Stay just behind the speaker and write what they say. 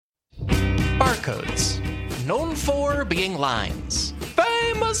barcodes, known for being lines,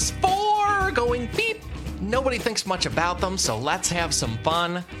 famous for going beep. Nobody thinks much about them, so let's have some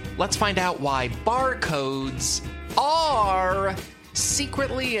fun. Let's find out why barcodes are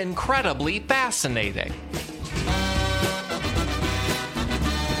secretly incredibly fascinating.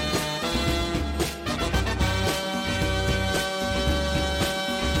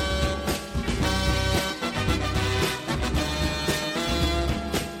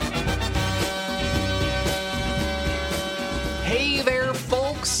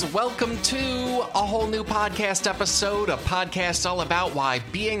 Welcome to a whole new podcast episode, a podcast all about why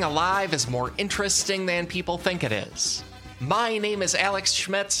being alive is more interesting than people think it is. My name is Alex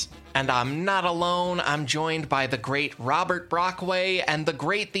Schmitz, and I'm not alone. I'm joined by the great Robert Brockway and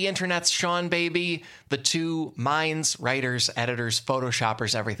the internet's Sean Baby, the two minds, writers, editors,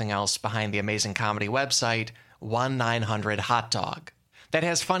 photoshoppers, everything else behind the amazing comedy website, 1-900-HOT-DOG. That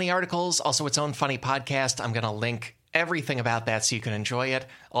has funny articles, also its own funny podcast. I'm going to link everything about that so you can enjoy it.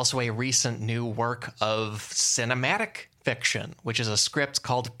 Also a recent new work of cinematic fiction, which is a script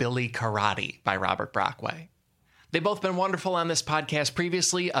called Billy Karate by Robert Brockway. They've both been wonderful on this podcast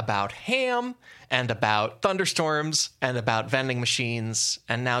previously about ham and about thunderstorms and about vending machines,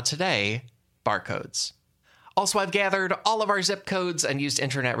 and now today, barcodes. Also, I've gathered all of our zip codes and used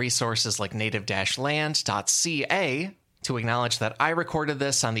internet resources like native-land.ca to acknowledge that I recorded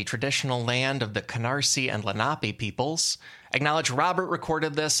this on the traditional land of the Canarsie and Lenape peoples, acknowledge Robert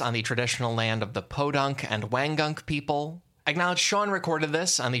recorded this on the traditional land of the Podunk and Wangunk people, acknowledge Sean recorded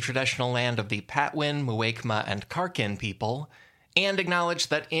this on the traditional land of the Patwin, Muwekma, and Karkin people, and acknowledge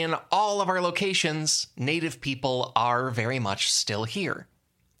that in all of our locations, Native people are very much still here.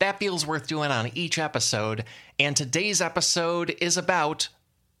 That feels worth doing on each episode, and today's episode is about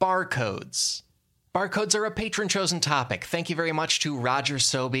barcodes. Barcodes are a patron-chosen topic. Thank you very much to Roger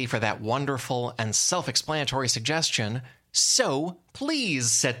Sobey for that wonderful and self-explanatory suggestion. So, please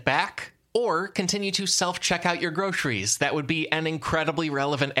sit back or continue to self-check out your groceries. That would be an incredibly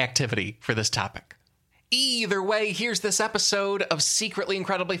relevant activity for this topic. Either way, here's this episode of Secretly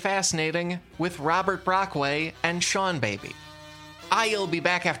Incredibly Fascinating with Robert Brockway and Sean Baby. I'll be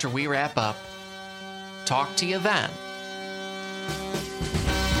back after we wrap up. Talk to you then.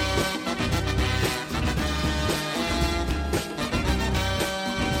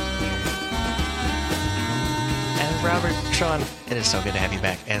 Robert, Sean, it is so good to have you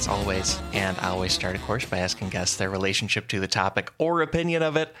back, as always. And I always start, of course, by asking guests their relationship to the topic or opinion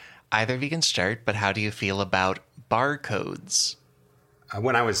of it. Either of you can start, but how do you feel about barcodes?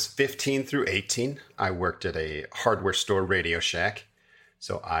 When I was 15 through 18, I worked at a hardware store, Radio Shack.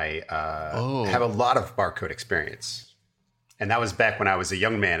 So I have a lot of barcode experience. And that was back when I was a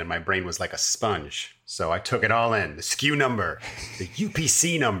young man and my brain was like a sponge. So I took it all in. The SKU number, the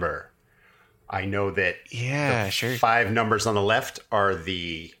UPC number. I know that the 5 numbers on the left are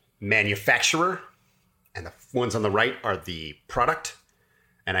the manufacturer and the ones on the right are the product.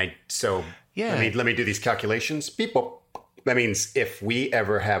 And let me do these calculations. Beep, boop. That means if we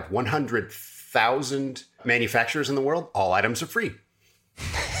ever have 100,000 manufacturers in the world, all items are free.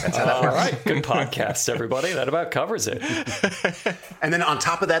 That's how that works. All right. Good podcast, everybody. That about covers it. And then on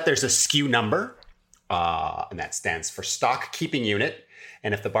top of that, there's a SKU number, and that stands for stock keeping unit.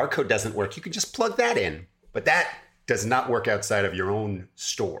 And if the barcode doesn't work, you can just plug that in. But that does not work outside of your own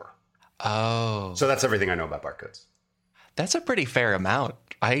store. Oh. So that's everything I know about barcodes. That's a pretty fair amount.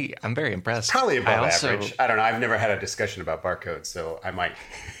 I'm very impressed. Probably above average. I don't know. I've never had a discussion about barcodes, so I might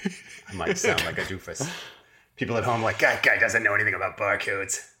sound like a doofus. People at home are like, that guy doesn't know anything about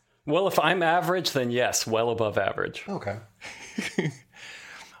barcodes. Well, if I'm average, then yes, well above average. Okay.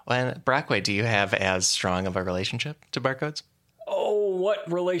 Well, Brockway, do you have as strong of a relationship to barcodes? Oh,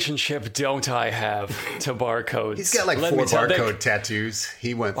 what relationship don't I have to barcodes? He's got like 4 barcode tattoos.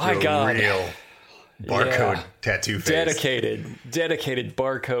 He went through a real barcode tattoo phase. Dedicated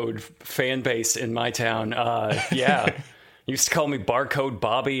barcode fan base in my town. Used to call me Barcode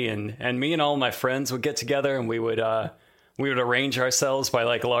Bobby, and me and all my friends would get together and we would arrange ourselves by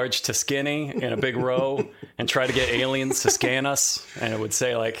like large to skinny in a big row and try to get aliens to scan us. And it would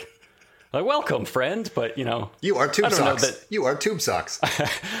say like, welcome, friend, but you are tube socks. You are tube socks.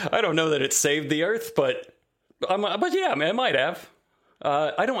 I don't know that it saved the earth, but yeah, man, it might have.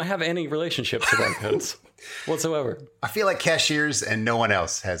 I don't have any relationship to barcodes whatsoever. I feel like cashiers and no one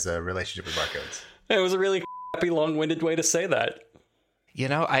else has a relationship with barcodes. It was a really happy, long-winded way to say that.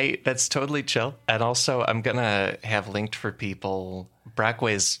 That's totally chill. And also, I'm going to have linked for people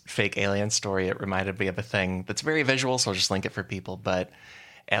Brockway's fake alien story. It reminded me of a thing that's very visual, so I'll just link it for people. But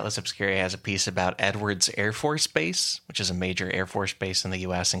Atlas Obscura has a piece about Edwards Air Force Base, which is a major Air Force base in the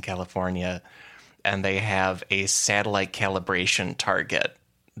U.S. and California. And they have a satellite calibration target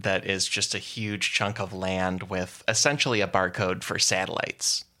that is just a huge chunk of land with essentially a barcode for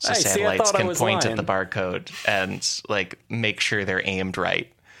satellites. So satellites can point at the barcode and like make sure they're aimed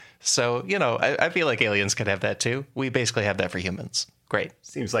right. So, you know, I feel like aliens could have that too. We basically have that for humans. Great.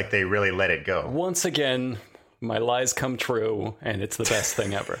 Seems like they really let it go. Once again, my lies come true, and it's the best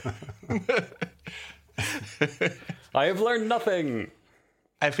thing ever. I have learned nothing.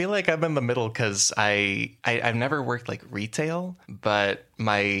 I feel like I'm in the middle because I've never worked like retail, but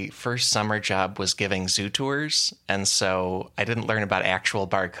my first summer job was giving zoo tours. And so I didn't learn about actual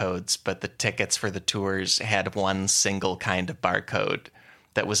barcodes, but the tickets for the tours had one single kind of barcode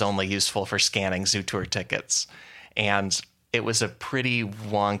that was only useful for scanning zoo tour tickets. And it was a pretty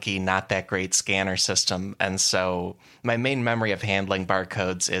wonky, not that great scanner system. And so my main memory of handling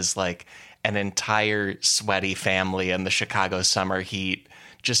barcodes is like an entire sweaty family in the Chicago summer heat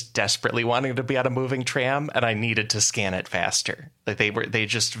just desperately wanting to be on a moving tram, and I needed to scan it faster. Like they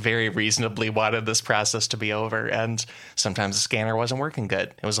just very reasonably wanted this process to be over, and sometimes the scanner wasn't working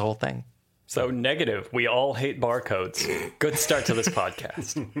good. It was a whole thing. So negative. We all hate barcodes. Good start to this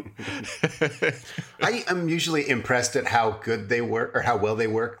podcast. I am usually impressed at how good they work or how well they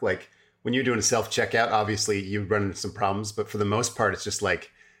work. Like when you're doing a self-checkout, obviously you run into some problems, but for the most part, it's just like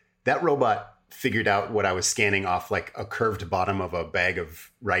that robot figured out what I was scanning off like a curved bottom of a bag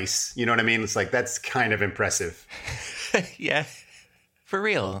of rice. You know what I mean? It's like, that's kind of impressive. Yeah, for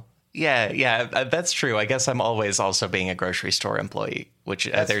real. Yeah, that's true. I guess I'm always also being a grocery store employee, which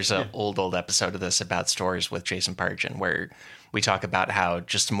there's an old episode of this about stores with Jason Pargin where we talk about how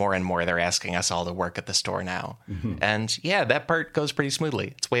just more and more they're asking us all to work at the store now. Mm-hmm. And yeah, that part goes pretty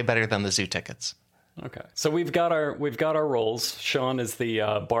smoothly. It's way better than the zoo tickets. Okay, so we've got our roles. Sean is the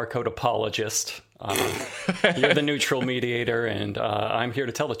barcode apologist. You're the neutral mediator, and I'm here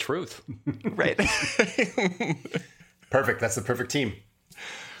to tell the truth. Right. Perfect. That's the perfect team.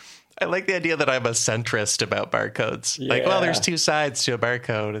 I like the idea that I'm a centrist about barcodes. Yeah. Like, well, there's two sides to a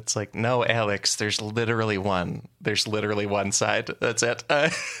barcode. It's like, no, Alex, there's literally one. There's literally one side. That's it.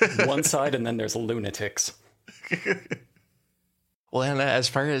 One side, and then there's lunatics. Well, and as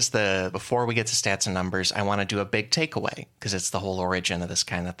far as before we get to stats and numbers, I want to do a big takeaway because it's the whole origin of this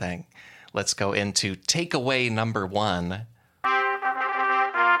kind of thing. Let's go into takeaway number 1.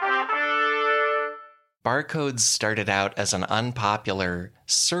 Barcodes started out as an unpopular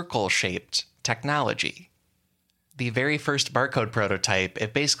circle-shaped technology. The very first barcode prototype,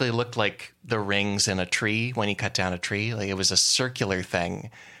 it basically looked like the rings in a tree when you cut down a tree. Like it was a circular thing.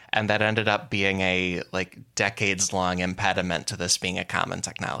 And that ended up being a decades-long impediment to this being a common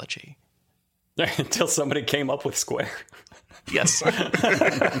technology. Until somebody came up with square. Yes.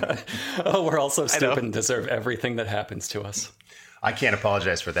 Oh, we're all so stupid and deserve everything that happens to us. I can't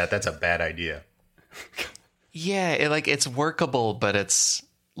apologize for that. That's a bad idea. Yeah, it's workable, but it's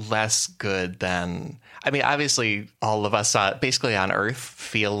less good than... I mean, obviously, all of us basically on Earth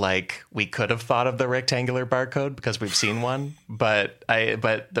feel like we could have thought of the rectangular barcode because we've seen one. But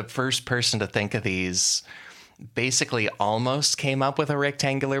the first person to think of these basically almost came up with a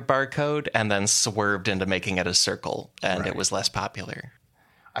rectangular barcode and then swerved into making it a circle, and It was less popular.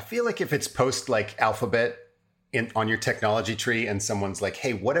 I feel like if it's post alphabet on your technology tree and someone's like,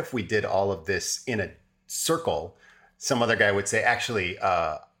 hey, what if we did all of this in a circle? Some other guy would say, actually,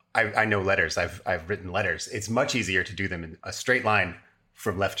 I know letters. I've written letters. It's much easier to do them in a straight line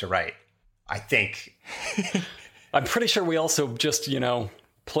from left to right, I think. I'm pretty sure we also just,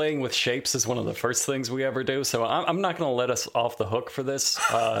 playing with shapes is one of the first things we ever do. So I'm not going to let us off the hook for this.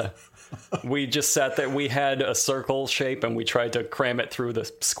 We just sat there. We had a circle shape and we tried to cram it through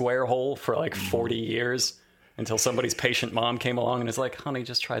the square hole for 40 years until somebody's patient mom came along and is like, honey,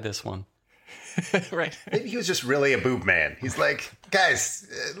 just try this one. Right. Maybe he was just really a boob man. He's like, guys,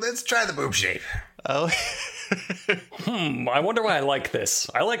 let's try the boob shape. Oh. I wonder why I like this.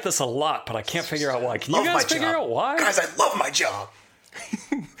 I like this a lot, but I can't figure out why. Can you guys figure out why? Guys, I love my job.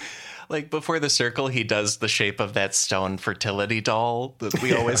 Before the circle, he does the shape of that stone fertility doll that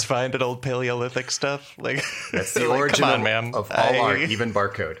we always find in old Paleolithic stuff. That's the origin of all art, even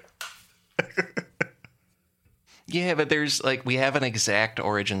barcode. Yeah, but there's we have an exact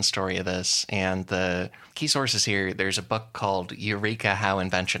origin story of this, and the key sources here, there's a book called Eureka, How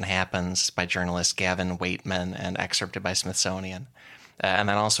Invention Happens by journalist Gavin Waitman and excerpted by Smithsonian. And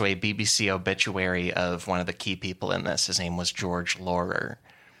then also a BBC obituary of one of the key people in this. His name was George Laurer.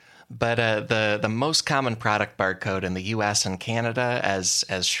 But the most common product barcode in the U.S. and Canada, as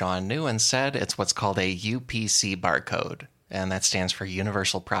Sean knew and said, it's what's called a UPC barcode. and that stands for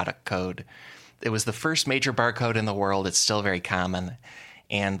Universal Product Code. It was the first major barcode in the world. It's still very common.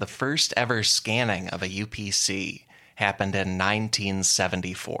 And the first ever scanning of a UPC happened in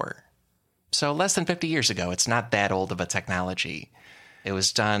 1974. So less than 50 years ago. It's not that old of a technology. It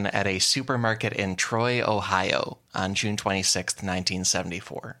was done at a supermarket in Troy, Ohio on June 26th,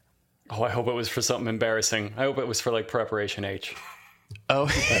 1974. Oh, I hope it was for something embarrassing. I hope it was for like Preparation H. Oh,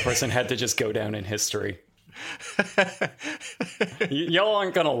 that person had to just go down in history. Y'all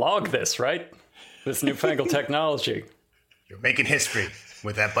aren't going to log this, right? This newfangled technology. You're making history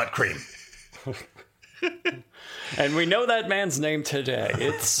with that butt cream. And we know that man's name today.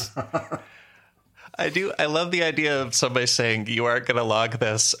 It's... I love the idea of somebody saying you aren't going to log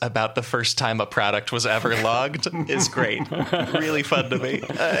this about the first time a product was ever logged is great. Really fun to me.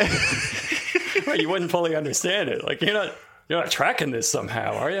 Well, you wouldn't fully understand it. Like, you're not tracking this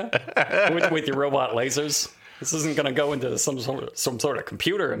somehow, are you? With your robot lasers? This isn't going to go into some sort of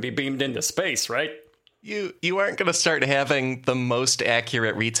computer and be beamed into space, right? You aren't going to start having the most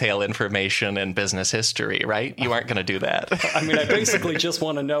accurate retail information in business history, right? You aren't going to do that. I mean, I basically just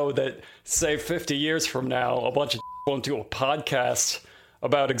want to know that, say, 50 years from now, a bunch of won't do a podcast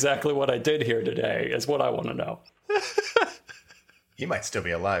about exactly what I did here today, is what I want to know. He might still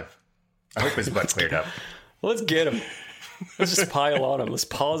be alive. I hope his butt cleared up. Let's get him. Let's just pile on him. Let's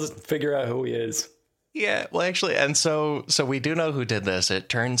pause and figure out who he is. Yeah, well, actually, and so we do know who did this. It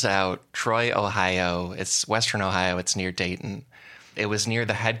turns out Troy, Ohio, it's Western Ohio, it's near Dayton. It was near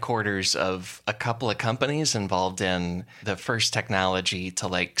the headquarters of a couple of companies involved in the first technology to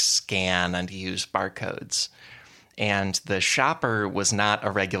like scan and use barcodes. And the shopper was not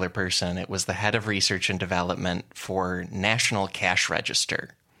a regular person. It was the head of research and development for National Cash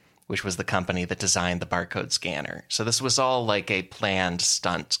Register, which was the company that designed the barcode scanner. So this was all like a planned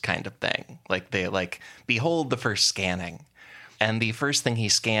stunt kind of thing. Like they behold the first scanning. And the first thing he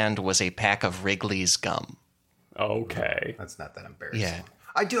scanned was a pack of Wrigley's gum. Okay. That's not that embarrassing. Yeah.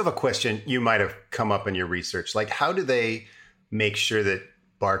 I do have a question. You might have come up in your research. Like, how do they make sure that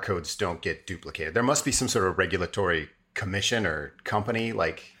barcodes don't get duplicated? There must be some sort of regulatory commission or company.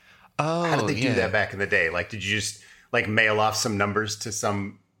 Like, how did they do that back in the day? Like, did you just like mail off some numbers to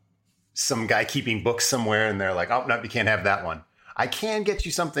some guy keeping books somewhere and they're like, oh, no, you can't have that one. I can get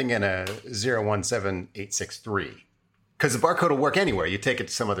you something in a 017863 because the barcode will work anywhere. You take it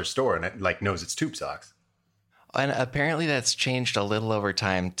to some other store and it like knows it's tube socks. And apparently that's changed a little over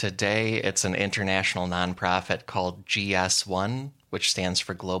time. Today, it's an international nonprofit called GS1, which stands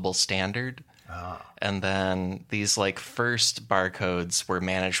for Global Standard. Oh. And then these like first barcodes were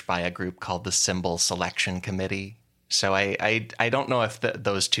managed by a group called the Symbol Selection Committee. So I don't know if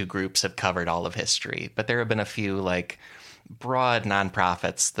those two groups have covered all of history, but there have been a few like broad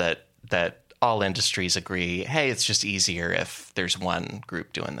nonprofits that all industries agree, hey, it's just easier if there's one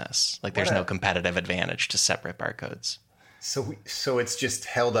group doing this. Like there's no competitive advantage to separate barcodes. So it's just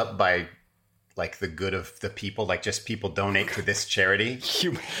held up by like the good of the people, like just people donate to this charity.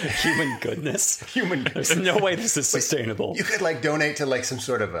 Human goodness. Human goodness. There's no way this is sustainable. You could like donate to like some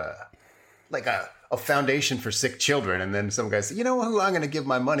sort of a foundation for sick children, and then some guy said, you know who I'm going to give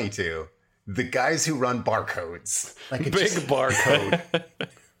my money to? The guys who run barcodes. Like Big barcode.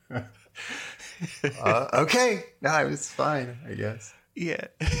 Okay. No, it was fine, I guess. Yeah.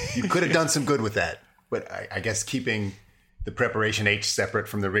 You could have done some good with that. But I guess keeping the Preparation H separate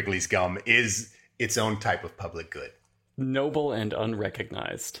from the Wrigley's gum is its own type of public good. Noble and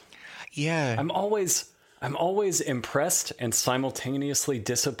unrecognized. Yeah. I'm always impressed and simultaneously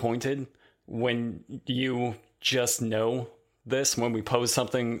disappointed when you just know this, when we pose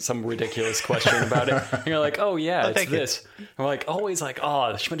some ridiculous question about it. And you're like, oh yeah, it's this. I'm like, always like,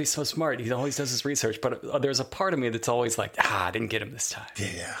 oh, Schmitty's so smart. He always does his research. But there's a part of me that's always like, I didn't get him this time.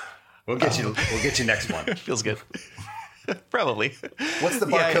 Yeah. We'll get you next one. Feels good. Probably. What's the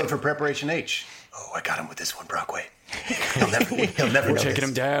barcode for Preparation H? Oh, I got him with this one, Brockway. He'll never We're taking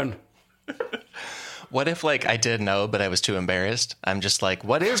him down. What if, like, I did know, but I was too embarrassed? I'm just like,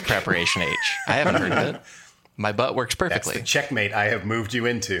 what is Preparation H? I haven't heard of it. My butt works perfectly. That's the checkmate I have moved you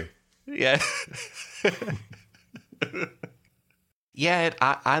into. Yeah. Yeah,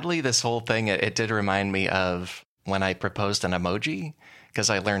 oddly, this whole thing, it did remind me of when I proposed an emoji, because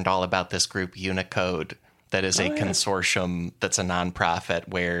I learned all about this group Unicode that is a consortium that's a nonprofit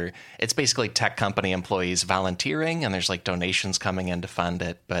where it's basically tech company employees volunteering and there's like donations coming in to fund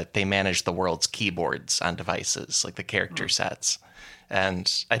it, but they manage the world's keyboards on devices, like the character sets. And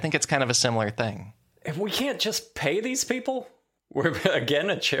I think it's kind of a similar thing. If we can't just pay these people, we're, again,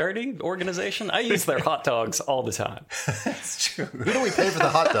 a charity organization. I use their hot dogs all the time. That's true. Who do we pay for the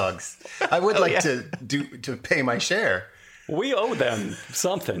hot dogs? I would like to pay my share. We owe them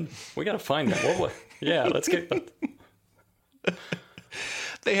something. We got to find them. Yeah, let's get them.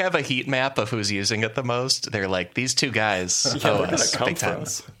 They have a heat map of who's using it the most. They're like, these two guys owe us big time.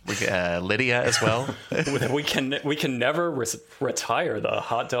 Lydia as well. we can never retire the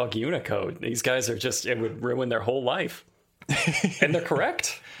hot dog Unicode. These guys are just, it would ruin their whole life. And they're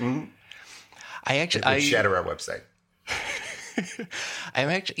correct. Mm-hmm. I shatter our website. I'm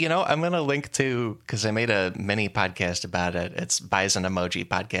actually, I'm going to link to, because I made a mini podcast about it. It's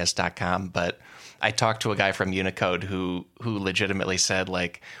bisonemojipodcast.com, but I talked to a guy from Unicode who legitimately said,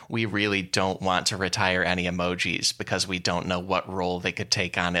 like, we really don't want to retire any emojis because we don't know what role they could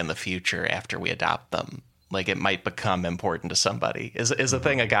take on in the future after we adopt them. Like, it might become important to somebody, is a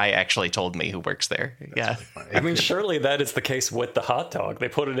thing a guy actually told me who works there. That's really I mean, surely that is the case with the hot dog. They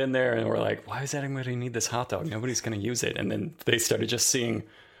put it in there and we're like, why does anybody need this hot dog? Nobody's going to use it. And then they started just seeing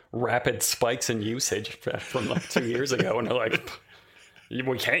rapid spikes in usage from like 2 years ago. And they're like,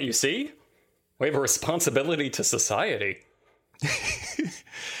 we can't, you see? We have a responsibility to society.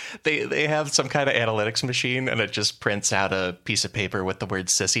 They have some kind of analytics machine and it just prints out a piece of paper with the word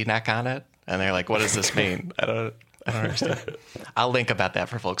sissy neck on it. And they're like, what does this mean? I don't understand. I'll link about that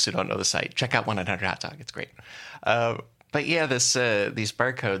for folks who don't know the site. Check out 1-800-HOT-DOG. It's great. But yeah, these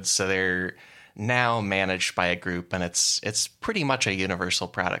barcodes, so they're now managed by a group, and it's pretty much a universal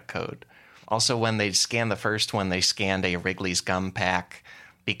product code. Also, when they scanned the first one, they scanned a Wrigley's gum pack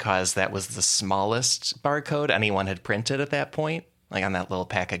because that was the smallest barcode anyone had printed at that point, like on that little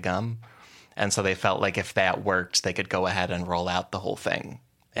pack of gum. And so they felt like if that worked, they could go ahead and roll out the whole thing.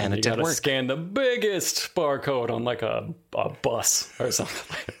 And it did work. Scan the biggest barcode on like a bus or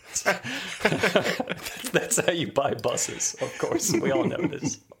something. That's how you buy buses, of course. We all know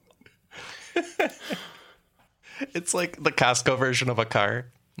this. It's like the Costco version of a car.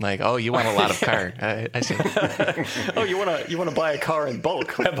 Like, oh, you want a lot of car. I see. Oh, you want to buy a car in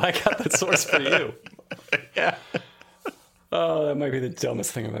bulk? I got the source for you. Yeah. Oh, that might be the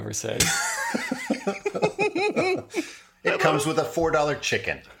dumbest thing I've ever said. It comes with a $4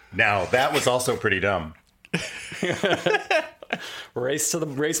 chicken. Now, that was also pretty dumb. Race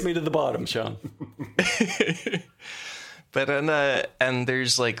me to the bottom, Sean. But and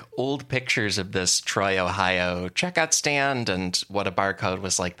there's like old pictures of this Troy, Ohio checkout stand and what a barcode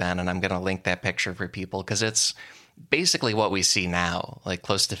was like then. And I'm going to link that picture for people because it's basically what we see now. Like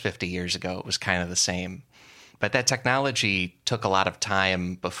close to 50 years ago, it was kind of the same. But that technology took a lot of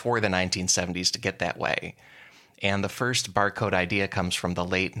time before the 1970s to get that way. And the first barcode idea comes from the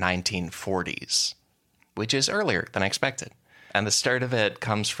late 1940s, which is earlier than I expected. And the start of it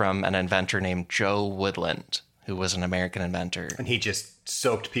comes from an inventor named Joe Woodland, who was an American inventor. And he just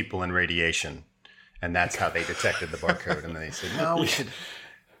soaked people in radiation. And that's how they detected the barcode. And then they said, no,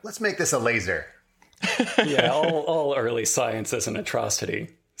 let's make this a laser. Yeah, all early science is an atrocity.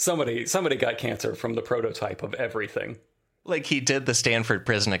 Somebody got cancer from the prototype of everything. Like he did the Stanford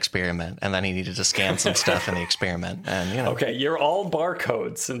prison experiment, and then he needed to scan some stuff in the experiment. And okay, you're all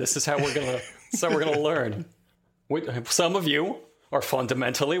barcodes, and this is how we're gonna learn. Some of you are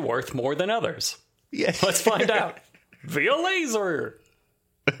fundamentally worth more than others. Yeah, let's find out via laser.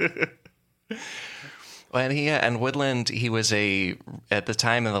 And Woodland, he was at the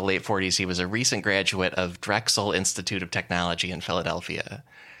time in the late 40s, he was a recent graduate of Drexel Institute of Technology in Philadelphia.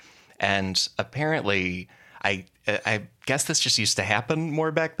 And apparently, I guess this just used to happen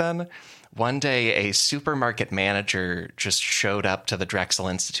more back then. One day, a supermarket manager just showed up to the Drexel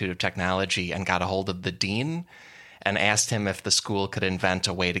Institute of Technology and got a hold of the dean and asked him if the school could invent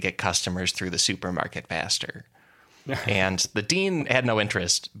a way to get customers through the supermarket faster. And the dean had no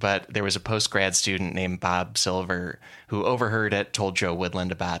interest, but there was a post-grad student named Bob Silver who overheard it, told Joe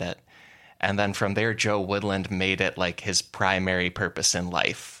Woodland about it. And then from there, Joe Woodland made it like his primary purpose in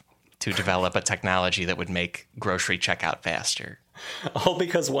life to develop a technology that would make grocery checkout faster. All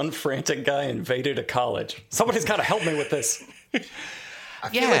because one frantic guy invaded a college. Somebody's got to help me with this. I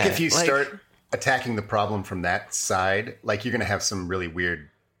feel like if you start attacking the problem from that side, like you're going to have some really weird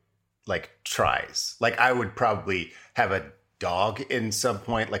like tries. Like I would probably have a dog in some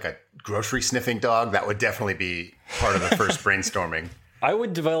point, like a grocery sniffing dog. That would definitely be part of the first brainstorming. I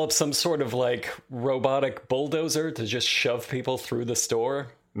would develop some sort of like robotic bulldozer to just shove people through the store.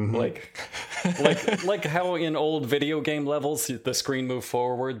 Mm-hmm. Like how in old video game levels the screen moved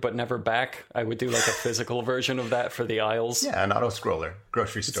forward but never back. I would do like a physical version of that for the aisles. Yeah, an auto scroller,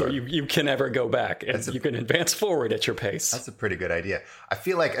 grocery store. So you can never go back, and you can advance forward at your pace. That's a pretty good idea. I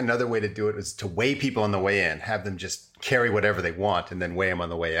feel like another way to do it is to weigh people on the way in, have them just carry whatever they want, and then weigh them on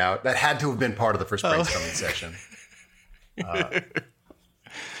the way out. That had to have been part of the first brainstorming session.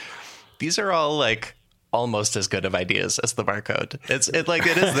 These are all like almost as good of ideas as the barcode. It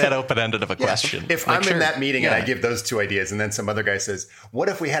is that open-ended of a question. If I'm in that meeting and I give those two ideas and then some other guy says, what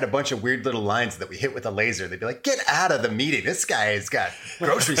if we had a bunch of weird little lines that we hit with a laser? They'd be like, get out of the meeting. This guy has got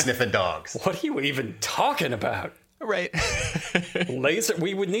grocery sniffing dogs. What are you even talking about? Right. Laser.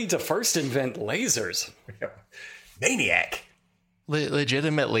 We would need to first invent lasers. Maniac.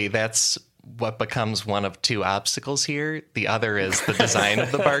 Legitimately, that's what becomes one of two obstacles here. The other is the design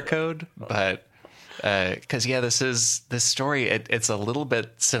of the barcode, but because this story, it's a little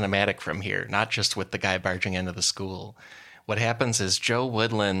bit cinematic from here, not just with the guy barging into the school. What happens is Joe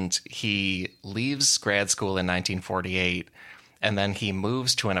Woodland, he leaves grad school in 1948, and then he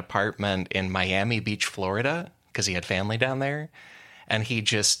moves to an apartment in Miami Beach, Florida, because he had family down there, and he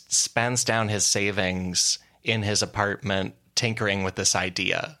just spends down his savings in his apartment tinkering with this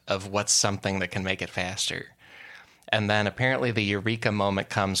idea of what's something that can make it faster. And then apparently the eureka moment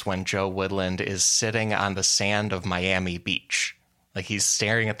comes when Joe Woodland is sitting on the sand of Miami Beach. Like, he's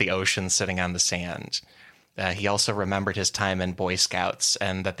staring at the ocean, sitting on the sand. He also remembered his time in Boy Scouts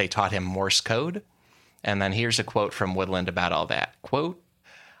and that they taught him Morse code. And then here's a quote from Woodland about all that. Quote,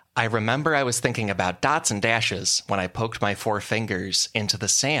 I remember I was thinking about dots and dashes when I poked my 4 fingers into the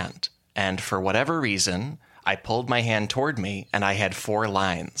sand. And for whatever reason, I pulled my hand toward me and I had 4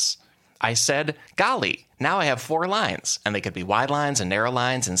 lines. I said, golly, now I have 4 lines, and they could be wide lines and narrow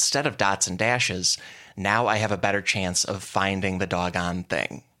lines instead of dots and dashes. Now I have a better chance of finding the doggone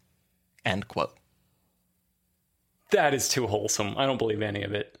thing. End quote. That is too wholesome. I don't believe any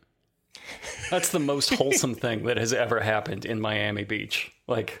of it. That's the most wholesome thing that has ever happened in Miami Beach.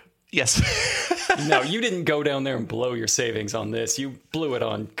 Like, yes. No, you didn't go down there and blow your savings on this. You blew it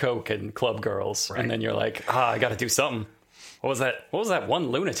on Coke and club girls. Right. And then you're like, I got to do something. What was that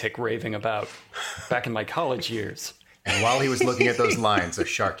one lunatic raving about back in my college years? And while he was looking at those lines, a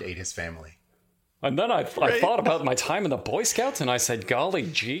shark ate his family. And then I thought about my time in the Boy Scouts, and I said, golly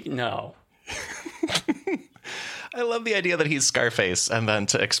gee, no. I love the idea that he's Scarface, and then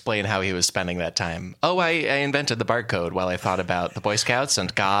to explain how he was spending that time. Oh, I invented the barcode while I thought about the Boy Scouts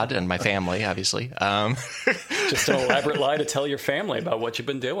and God and my family, obviously. Just an elaborate lie to tell your family about what you've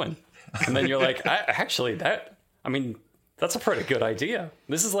been doing. And then you're like, that's a pretty good idea.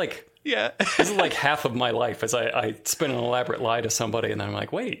 This is like half of my life as I spin an elaborate lie to somebody, and then I'm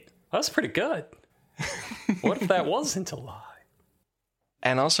like, wait, that's pretty good. What if that wasn't a lie?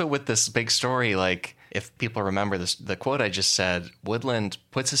 And also with this big story, like, if people remember this, the quote I just said, Woodland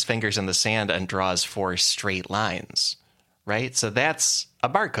puts his fingers in the sand and draws 4 straight lines, right? So that's a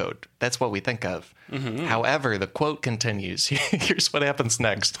barcode. That's what we think of. Mm-hmm. However, the quote continues. Here's what happens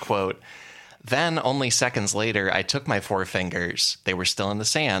next, quote, then only seconds later, I took my 4 fingers, they were still in the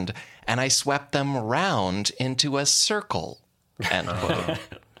sand, and I swept them round into a circle, end quote.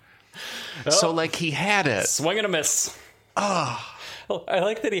 So, like, he had it. Swing and a miss. Oh. I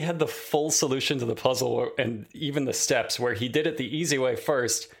like that he had the full solution to the puzzle and even the steps where he did it the easy way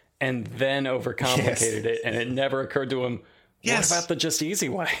first and then overcomplicated it, and it never occurred to him, what about the just easy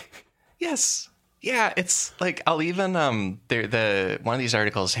way? Yes. Yeah, it's like, I'll even one of these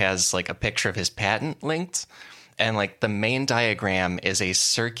articles has like a picture of his patent linked, and like the main diagram is a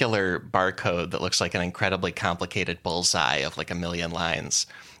circular barcode that looks like an incredibly complicated bullseye of like 1 million lines.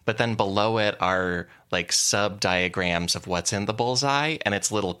 But then below it are like sub diagrams of what's in the bullseye, and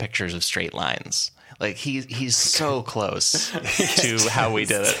it's little pictures of straight lines. Like he's so close to how we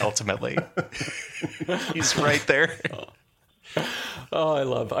did it ultimately. He's right there.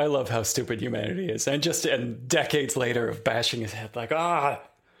 Oh, I love how stupid humanity is, and decades later of bashing his head, like, how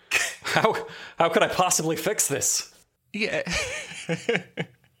could I possibly fix this? Yeah.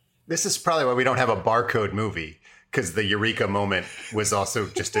 This is probably why we don't have a barcode movie, because the eureka moment was also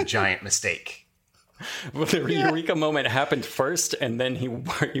just a giant mistake. Well, the eureka moment happened first, and then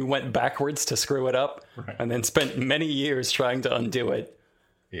he went backwards to screw it up, right, and then spent many years trying to undo it.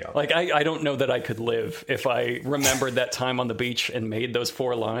 Yeah. Like, I don't know that I could live if I remembered that time on the beach and made those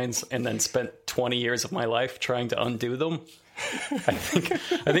 4 lines and then spent 20 years of my life trying to undo them.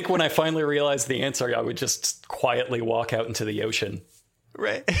 I think when I finally realized the answer, I would just quietly walk out into the ocean.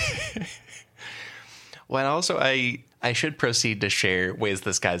 Right. Well, also, I should proceed to share ways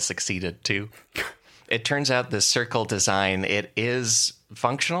this guy's succeeded, too. It turns out the circle design, it is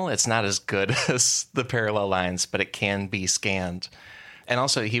functional. It's not as good as the parallel lines, but it can be scanned. And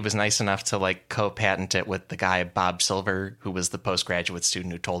also, he was nice enough to like co-patent it with the guy, Bob Silver, who was the postgraduate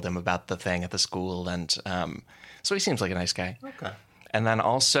student who told him about the thing at the school. And so he seems like a nice guy. Okay. And then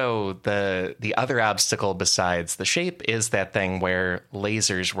also the other obstacle besides the shape is that thing where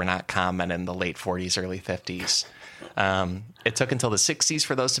lasers were not common in the late 40s, early 50s. It took until the 60s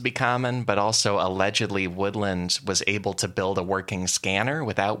for those to be common, but also allegedly Woodland was able to build a working scanner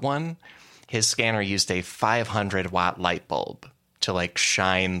without one. His scanner used a 500-watt light bulb to like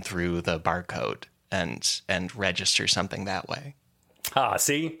shine through the barcode and register something that way. Ah,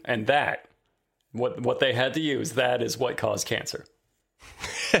 see? And that, what they had to use, that is what caused cancer.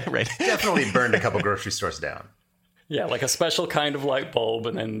 Right. Definitely burned a couple grocery stores down. Yeah, like a special kind of light bulb,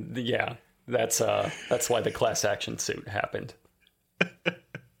 and then that's why the class action suit happened.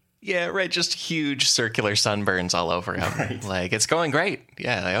 Yeah, right. Just huge circular sunburns all over him. Right. Like, it's going great.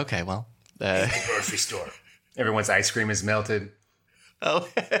 Yeah, like, okay, well. Grocery store. Everyone's ice cream is melted. Oh,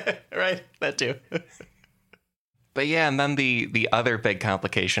 right. That too. But yeah, and then the other big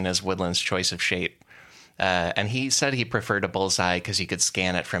complication is Woodland's choice of shape. And he said he preferred a bullseye because he could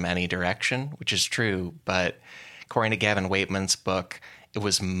scan it from any direction, which is true. But according to Gavin Waitman's book, it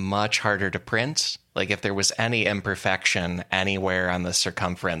was much harder to print. Like if there was any imperfection anywhere on the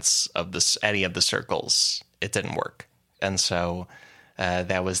circumference of any of the circles, it didn't work. And so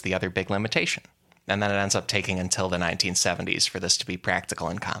that was the other big limitation. And then it ends up taking until the 1970s for this to be practical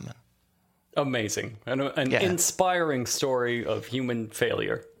and common. Amazing. An inspiring story of human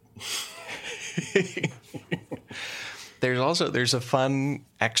failure. There's a fun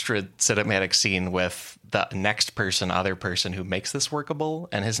extra cinematic scene with the other person who makes this workable,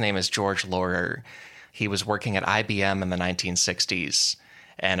 and his name is George Laurer. He was working at IBM in the 1960s,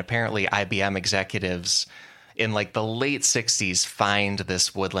 and apparently IBM executives in like the late 60s find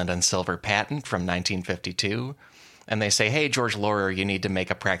this Woodland and Silver patent from 1952, and they say, "Hey, George Laurer, you need to make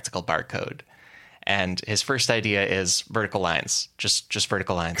a practical barcode." And his first idea is vertical lines, just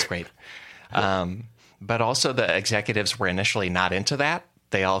vertical lines, great. But also the executives were initially not into that.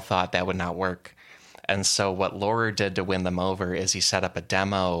 They all thought that would not work. And so what Laurer did to win them over is he set up a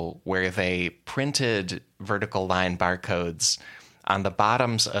demo where they printed vertical line barcodes on the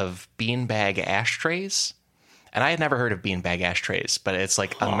bottoms of beanbag ashtrays. And I had never heard of beanbag ashtrays, but it's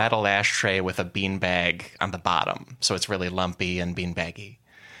like a metal ashtray with a beanbag on the bottom. So it's really lumpy and beanbaggy.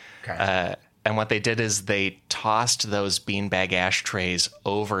 Okay. And what they did is they tossed those beanbag ashtrays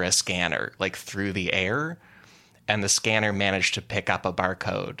over a scanner, like through the air, and the scanner managed to pick up a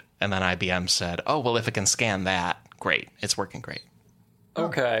barcode. And then IBM said, "Oh, well, if it can scan that, great. It's working great."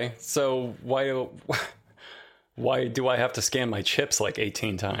 Okay, so why do I have to scan my chips like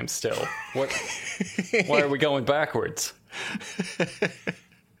 18 times still? Why are we going backwards?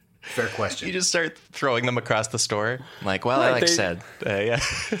 Fair question. You just start throwing them across the store. Like, well, right,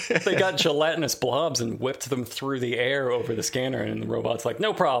 they got gelatinous blobs and whipped them through the air over the scanner, and the robot's like,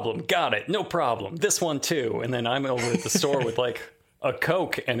 "No problem, got it, no problem. This one too." And then I'm over at the store with like a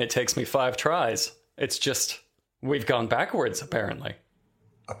Coke, and it takes me 5 tries. It's just, we've gone backwards, apparently.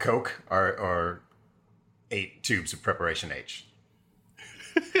 A Coke or 8 tubes of Preparation H.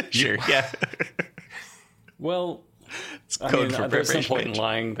 Sure, yeah. Well, there's no point in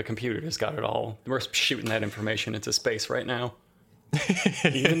lying. The computer has got it all. We're shooting that information into space right now.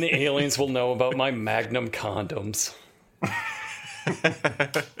 Even the aliens will know about my Magnum condoms.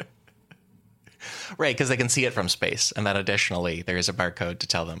 Right, because they can see it from space. And then additionally, there is a barcode to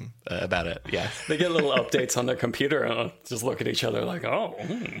tell them about it. Yeah. They get little updates on their computer and just look at each other like, "Oh,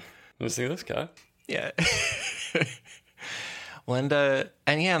 let's see this guy." Yeah. And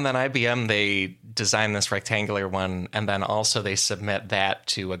then IBM, they design this rectangular one, and then also they submit that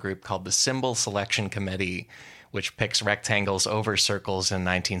to a group called the Symbol Selection Committee, which picks rectangles over circles in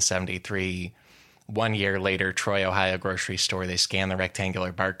 1973. 1 year later, Troy, Ohio grocery store, they scan the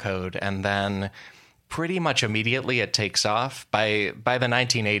rectangular barcode, and then pretty much immediately it takes off. By the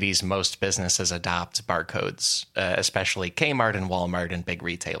 1980s, most businesses adopt barcodes, especially Kmart and Walmart and big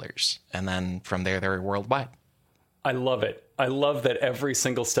retailers. And then from there, they're worldwide. I love it. I love that every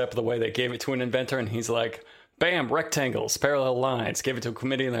single step of the way they gave it to an inventor, and he's like, "Bam, rectangles, parallel lines." Gave it to a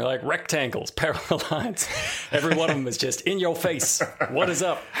committee, and they're like, "Rectangles, parallel lines." Every one of them is just in your face. What is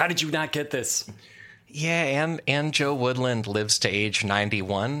up? How did you not get this? Yeah, and Joe Woodland lives to age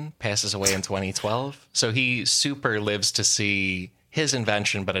 91, passes away in 2012. So he super lives to see his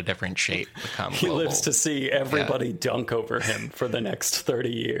invention, but a different shape, become global. He lives to see everybody dunk over him for the next 30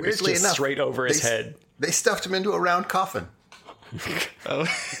 years. Weirdly just enough, straight over his head. They stuffed him into a round coffin. Oh.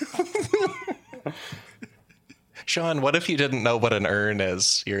 Sean, what if you didn't know what an urn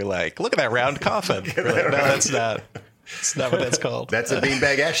is? You're like, "Look at that round coffin." Like, no, that's not. It's not what that's called. That's a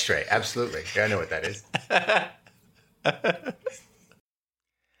beanbag ashtray. Absolutely. I know what that is.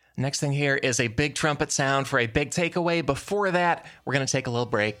 Next thing here is a big trumpet sound for a big takeaway. Before that, we're going to take a little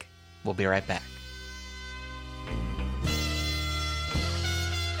break. We'll be right back.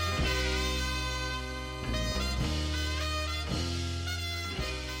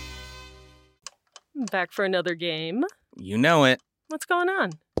 Back for another game. You know it. What's going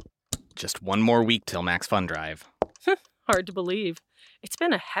on? Just one more week till Max Fun Drive. Hard to believe. It's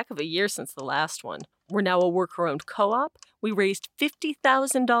been a heck of a year since the last one. We're now a worker-owned co-op. We raised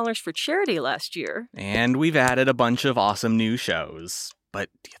 $50,000 for charity last year. And we've added a bunch of awesome new shows. But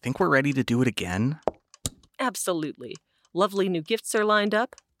do you think we're ready to do it again? Absolutely. Lovely new gifts are lined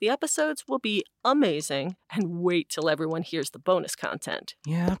up. The episodes will be amazing. And wait till everyone hears the bonus content.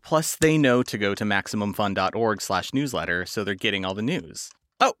 Yeah, plus they know to go to MaximumFun.org/newsletter, so they're getting all the news.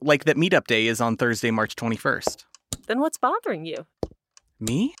 Oh, like that Meetup Day is on Thursday, March 21st. Then what's bothering you?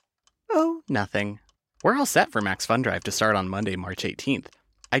 Me? Oh, nothing. We're all set for Max Fun Drive to start on Monday, March 18th.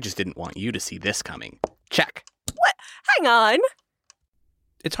 I just didn't want you to see this coming. Check. What? Hang on.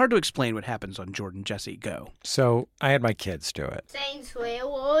 It's hard to explain what happens on Jordan Jesse Go. So I had my kids do it. Saying swear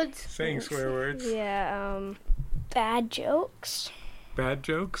words. Saying swear words. Yeah, bad jokes. Bad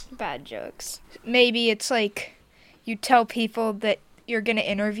jokes? Bad jokes. Maybe it's like you tell people that you're going to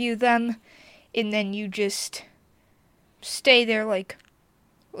interview them, and then you just stay there like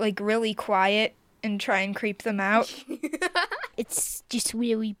really quiet and try and creep them out. It's just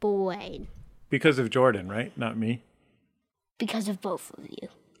really boring. Because of Jordan, right? Not me. Because of both of you.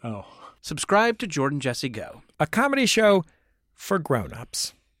 Oh. Subscribe to Jordan Jesse Go, A comedy show for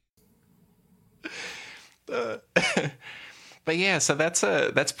grown-ups. But yeah, so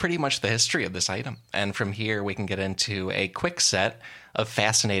that's pretty much the history of this item. And from here, we can get into a quick set of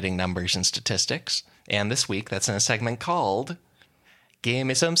fascinating numbers and statistics. And this week, that's in a segment called Give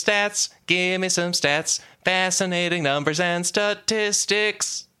Me Some Stats, Give Me Some Stats, Fascinating Numbers and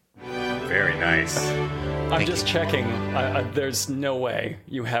Statistics. Very nice. I'm just checking. There's no way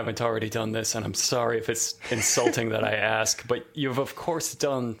you haven't already done this, and I'm sorry if it's insulting that I ask, but you've, of course,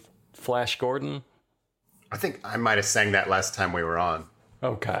 done Flash Gordon. I think I might have sang that last time we were on.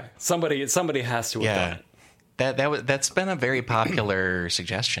 Okay. Somebody has to have done it. That's been a very popular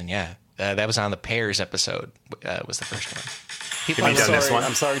suggestion, yeah. That was on the Pairs episode, was the first one. Have you done this one?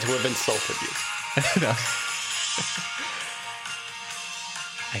 I'm sorry to have insulted you. No.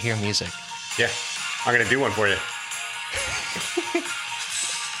 I hear music. Yeah, I'm going to do one for you.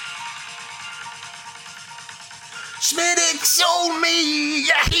 Schmidt told me,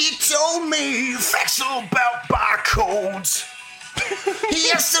 yeah, he told me facts about barcodes.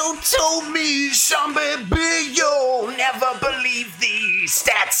 He also told me, some baby, you'll never believe these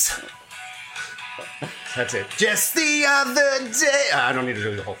stats. That's it. Just the other day. I don't need to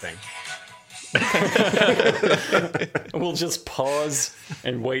do the whole thing. We'll just pause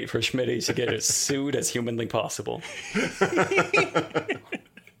and wait for Schmitty to get as sued as humanly possible.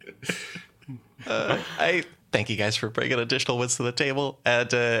 I thank you guys for bringing additional wins to the table. And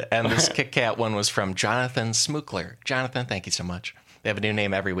this Kit Kat one was from Jonathan Smookler. Jonathan, thank you so much. They have a new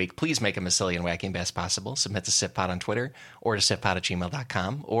name every week. Please make them as silly and wacky and best possible. Submit to SipPod on Twitter or to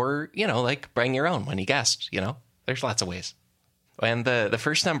sippod@gmail.com. Or, bring your own when you guessed. There's lots of ways. And the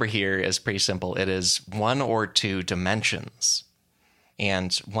first number here is pretty simple. It is 1 or 2 dimensions.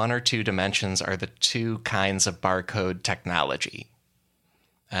 And 1 or 2 dimensions are the two kinds of barcode technology.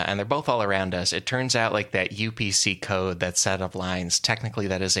 And they're both all around us. It turns out like that UPC code, that set of lines, technically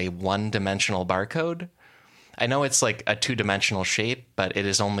that is a 1-dimensional barcode. I know it's like a 2-dimensional shape, but it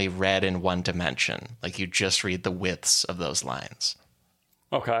is only read in 1 dimension. Like you just read the widths of those lines.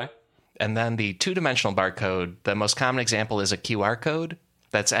 Okay. And then the 2-dimensional barcode, the most common example is a QR code.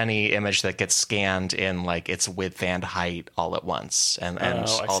 That's any image that gets scanned in like its width and height all at once, and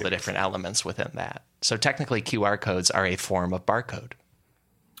all the different elements within that. So technically QR codes are a form of barcode.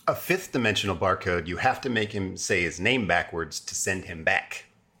 A 5th-dimensional barcode, you have to make him say his name backwards to send him back.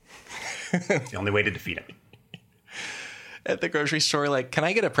 It's the only way to defeat him. At the grocery store, like, can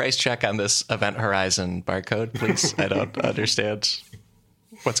I get a price check on this Event Horizon barcode, please? I don't understand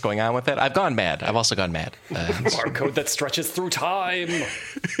what's going on with it. I've gone mad. I've also gone mad. Barcode that stretches through time.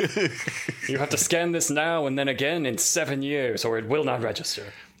 You have to scan this now and then again in 7 years, or it will not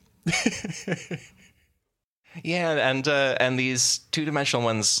register. Yeah, and these 2-dimensional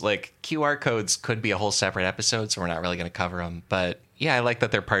ones, like QR codes, could be a whole separate episode, so we're not really going to cover them. But yeah, I like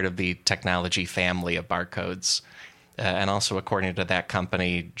that they're part of the technology family of barcodes. And also, according to that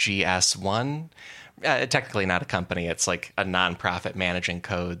company, GS1, technically not a company, it's like a nonprofit managing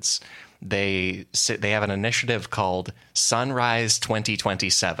codes. They have an initiative called Sunrise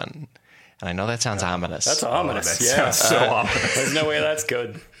 2027. And I know that sounds ominous. That's ominous, That sounds so ominous. There's no way that's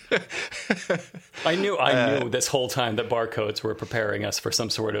good. I knew this whole time that barcodes were preparing us for some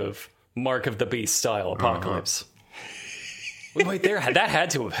sort of Mark of the Beast style apocalypse. Wait, that had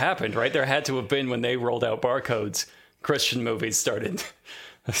to have happened, right? There had to have been, when they rolled out barcodes, Christian movies started,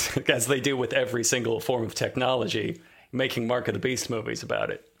 as they do with every single form of technology, making Mark of the Beast movies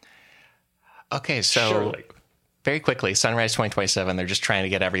about it. Okay, so Surely. Very quickly, Sunrise 2027, they're just trying to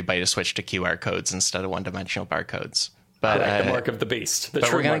get everybody to switch to QR codes instead of one-dimensional barcodes. But the Mark of the Beast.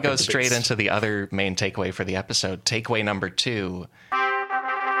 But we're going to go straight into the other main takeaway for the episode. Takeaway number 2.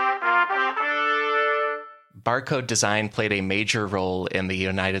 Barcode design played a major role in the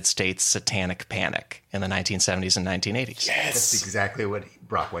United States satanic panic in the 1970s and 1980s. Yes. That's exactly what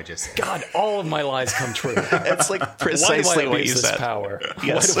Brockway just said. God, all of my lies come true. It's like precisely what you said. Power?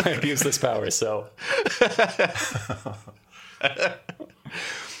 Yes. Why do I abuse this power so?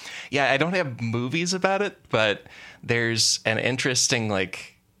 Yeah, I don't have movies about it, but there's an interesting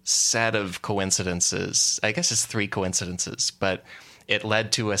set of coincidences. I guess it's 3 coincidences, but it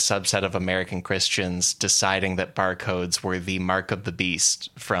led to a subset of American Christians deciding that barcodes were the mark of the beast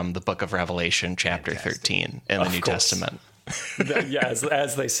from the Book of Revelation, chapter 13 in the New Testament. Yeah,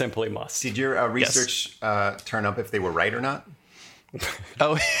 as they simply must. Did your research turn up if they were right or not?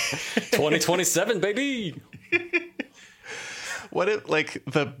 Oh, 2027, baby. What if,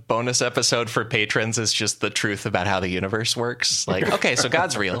 the bonus episode for patrons is just the truth about how the universe works? Okay, so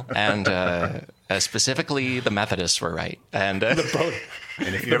God's real, and specifically the Methodists were right. And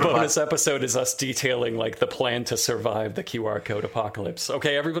the bonus episode is us detailing the plan to survive the QR code apocalypse.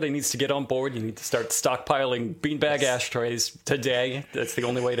 Okay, everybody needs to get on board. You need to start stockpiling beanbag ashtrays today. That's the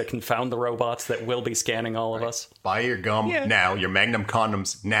only way to confound the robots that will be scanning all of us. Buy your gum now, your Magnum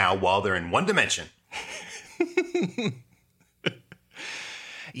condoms now, while they're in one dimension.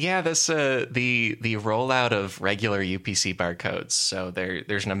 Yeah, this the rollout of regular UPC barcodes. So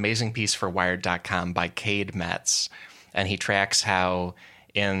there's an amazing piece for Wired.com by Cade Metz, and he tracks how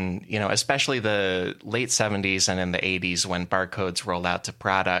in especially the late 70s and in the 80s when barcodes rolled out to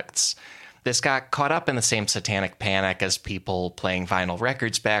products, this got caught up in the same satanic panic as people playing vinyl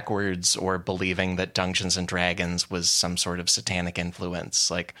records backwards or believing that Dungeons and Dragons was some sort of satanic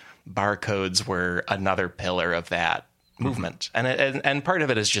influence. Barcodes were another pillar of that movement. And part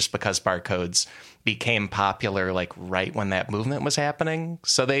of it is just because barcodes became popular right when that movement was happening.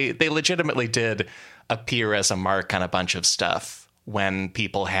 So they legitimately did appear as a mark on a bunch of stuff when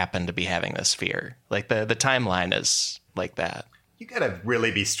people happened to be having this fear. The timeline is like that. You gotta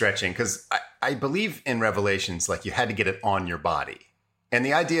really be stretching, because I believe in Revelations you had to get it on your body. And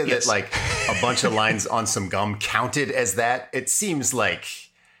the idea that a bunch of lines on some gum counted as that, it seems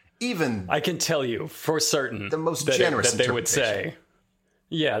even I can tell you for certain the most generous that they would say,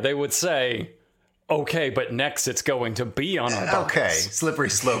 they would say, okay, but next it's going to be on our bodies. Okay,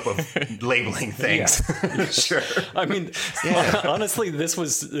 slippery slope of labeling things. Sure. I mean, honestly, this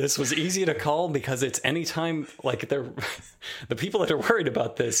was easy to call, because it's anytime the people that are worried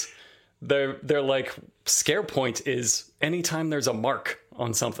about this, their scare point is anytime there's a mark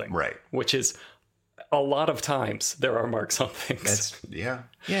on something, right? Which is a lot of times there are marks on things. Yeah.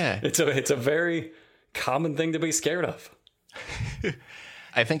 It's a very common thing to be scared of.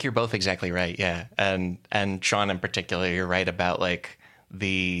 I think you're both exactly right. Yeah. And Sean in particular, you're right about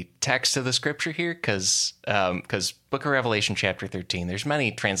the text of the scripture here. Cause Book of Revelation, chapter 13, there's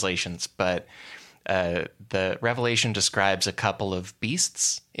many translations, but the Revelation describes a couple of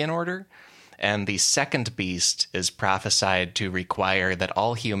beasts in order. And the second beast is prophesied to require that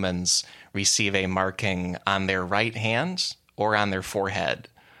all humans receive a marking on their right hand or on their forehead.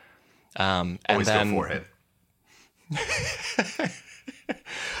 Always go forehead.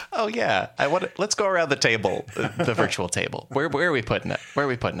 Oh yeah, let's go around the table, the virtual table. Where are we putting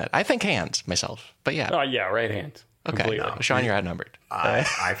it? I think hand myself, but yeah. Oh yeah, right hand. Okay, Sean, you're outnumbered.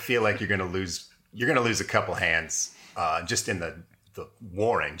 I feel like you're gonna lose a couple hands just in the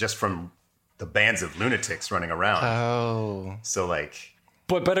warring, just from the bands of lunatics running around. Oh, so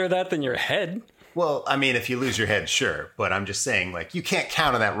but better that than your head. Well, I mean, if you lose your head, sure, but I'm just saying, you can't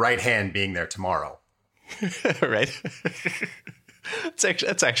count on that right hand being there tomorrow, right?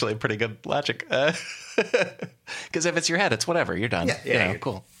 That's actually a pretty good logic. Because if it's your head, it's whatever. You're done. Yeah,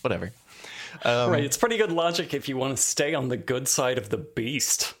 cool. Whatever. Right. It's pretty good logic if you want to stay on the good side of the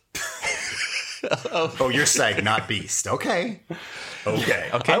beast. Oh, your side, not beast. Okay.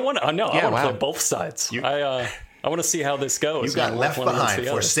 I want to play both sides. I want to see how this goes. You got left behind,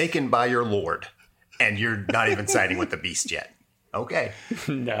 forsaken by your lord, and you're not even siding with the beast yet. Okay.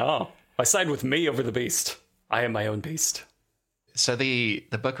 No. I side with me over the beast. I am my own beast. So the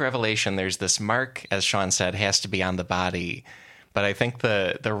Book of Revelation, there's this mark, as Sean said, has to be on the body. But I think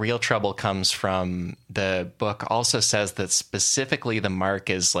the real trouble comes from the book also says that specifically the mark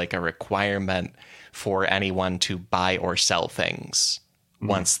is like a requirement for anyone to buy or sell things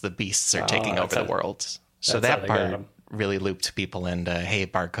once the beasts are taking over the world. So that part really looped people into, hey,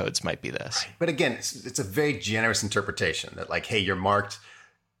 barcodes might be this. Right. But again, it's a very generous interpretation that like, hey, you're marked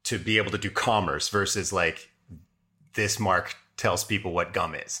to be able to do commerce versus like this mark tells people what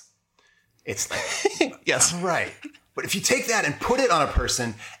gum is. It's like, yes, right. But if you take that and put it on a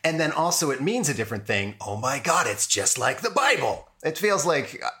person and then also it means a different thing, oh my God, it's just like the Bible. It feels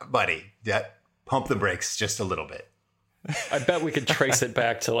like, buddy, pump the brakes just a little bit. I bet we could trace it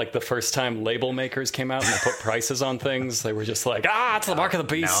back to like the first time label makers came out and they put prices on things. They were just like, it's the mark of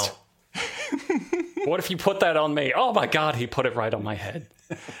the beast. No. What if you put that on me? Oh my God, he put it right on my head.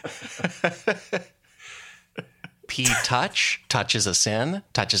 P touch is a sin.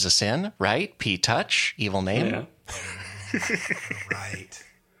 Touch is a sin, right? P touch, evil name. Yeah. Right.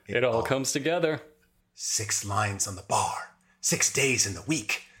 It all comes together. 6 lines on the bar, 6 days in the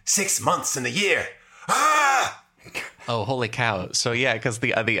week, 6 months in the year. Oh, holy cow. So yeah, because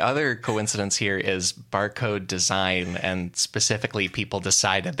the other coincidence here is barcode design, and specifically people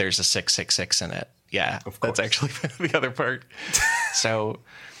decided there's a 666 in it. Yeah, that's actually the other part. So,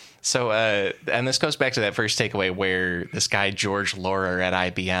 and this goes back to that first takeaway where this guy, George Laurer at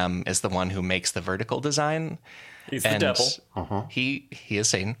IBM, is the one who makes the vertical design. He's the devil. He is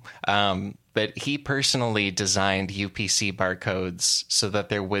Satan. But he personally designed UPC barcodes so that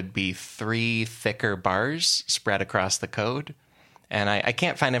there would be 3 thicker bars spread across the code. And I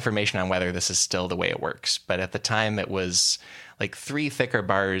can't find information on whether this is still the way it works. But at the time, it was like 3 thicker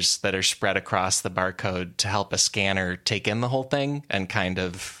bars that are spread across the barcode to help a scanner take in the whole thing and kind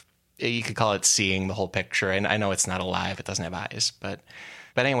of, you could call it seeing the whole picture. And I know it's not alive. It doesn't have eyes. But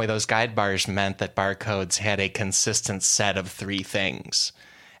anyway, those guide bars meant that barcodes had a consistent set of 3 things.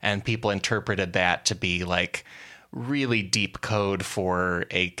 And people interpreted that to be like really deep code for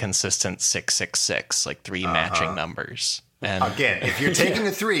a consistent 666, like 3 matching numbers. And again, if you're taking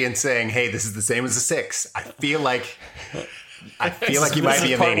a 3 and saying, hey, this is the same as a 6, I feel like you might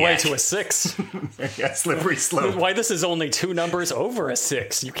be a maniac. Way to a 6. Yeah, slippery slope. Why this is only 2 numbers over a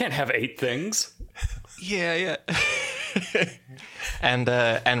 6? You can't have 8 things. Yeah.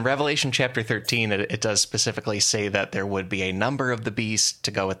 And Revelation chapter 13, it does specifically say that there would be a number of the beast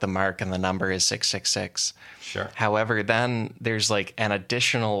to go with the mark, and the number is 666. Sure. However, then there's like an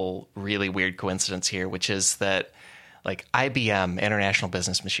additional really weird coincidence here, which is that like IBM, International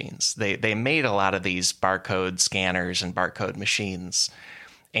Business Machines, they made a lot of these barcode scanners and barcode machines.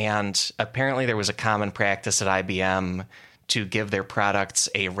 And apparently there was a common practice at IBM to give their products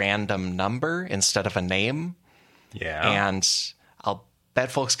a random number instead of a name. Yeah. And I'll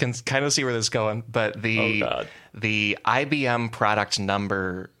bet folks can kind of see where this is going, but the IBM product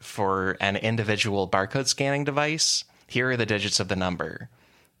number for an individual barcode scanning device, here are the digits of the number.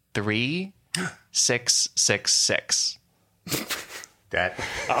 3666.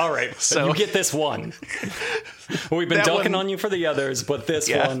 All right, so you get this one. We've been dunking on you for the others, but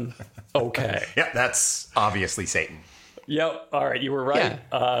this one, okay. Yeah, that's obviously Satan. Yep. All right, you were right.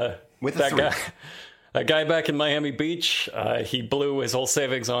 Yeah. With that guy. That guy back in Miami Beach, he blew his whole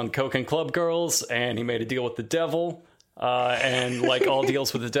savings on Coke and Club Girls, and he made a deal with the devil. And like all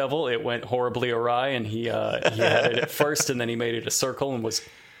deals with the devil, it went horribly awry, and he had it at first, and then he made it a circle and was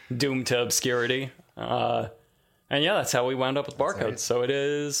doomed to obscurity. And yeah, that's how we wound up with barcodes. Right. So it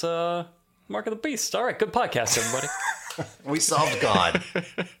is Mark of the Beast. All right, good podcast, everybody. We solved God.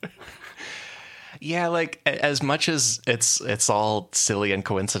 Yeah, like as much as it's all silly and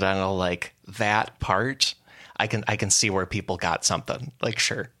coincidental, like that part, I can see where people got something. Like,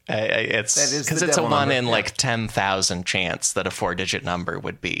 sure, it's because it's a 1 in like 10,000 chance that a 4-digit number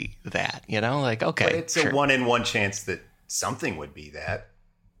would be that. You know, like okay, but it's a 1 in 1 chance that something would be that.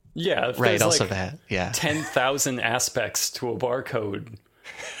 Yeah, right. Also, like that 10,000 aspects to a barcode.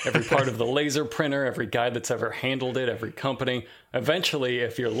 Every part of the laser printer, every guy that's ever handled it, every company. Eventually,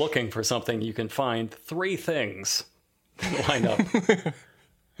 if you're looking for something, you can find 3 things that line up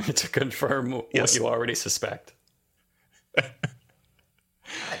to confirm what you already suspect.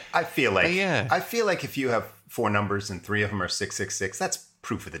 I feel like if you have 4 numbers and 3 of them are 666, that's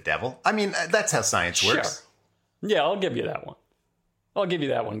proof of the devil. I mean, that's how science works. Yeah, I'll give you that one. I'll give you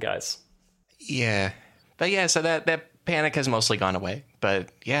that one, guys. Yeah. But yeah, so that panic has mostly gone away. But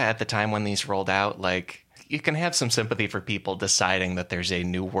yeah, at the time when these rolled out, like you can have some sympathy for people deciding that there's a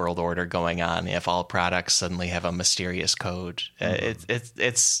new world order going on if all products suddenly have a mysterious code.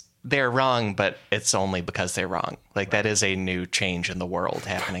 Mm-hmm. they're wrong, but it's only because they're wrong. Like, that is a new change in the world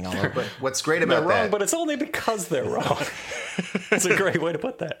happening all over. But what's great about they're wrong, that... but it's only because they're wrong. That's a great way to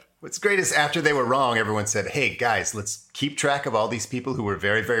put that. What's great is after they were wrong, everyone said, hey, guys, let's keep track of all these people who were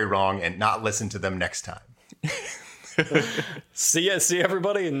very, very wrong and not listen to them next time. See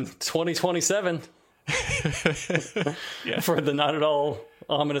everybody in 2027. Yeah. For the not at all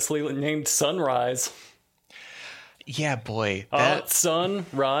ominously named sunrise. Yeah, boy.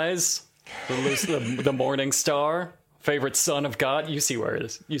 Sunrise, the morning star, favorite son of God. You see where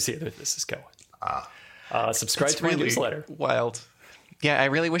this is going. Subscribe to my newsletter. Wild. Yeah, I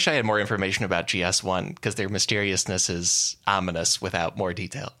really wish I had more information about GS1 because their mysteriousness is ominous without more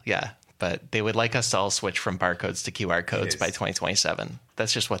detail. Yeah, but they would like us to all switch from barcodes to QR codes by 2027.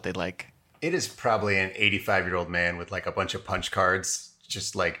 That's just what they'd like. It is probably an 85-year-old man with like a bunch of punch cards,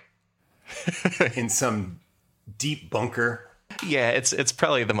 just like in some deep bunker. Yeah, it's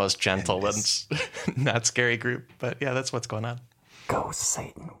probably the most gentle and not scary group, but yeah, that's what's going on. Go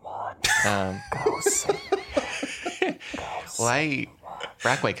Satan one. Go Satan. Well,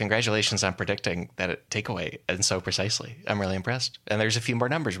 Brockway, congratulations on predicting that takeaway and so precisely. I'm really impressed. And there's a few more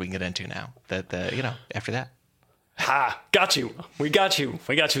numbers we can get into now that, after that. Ha! Got you. We got you.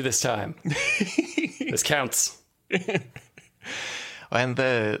 We got you this time. This counts. And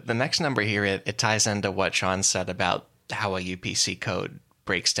the next number here, it ties into what Sean said about how a UPC code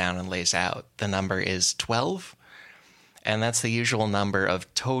breaks down and lays out. The number is 12, and that's the usual number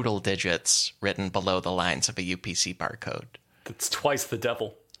of total digits written below the lines of a UPC barcode. That's twice the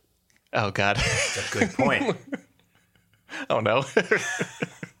devil. Oh, God. That's a good point. Oh, no.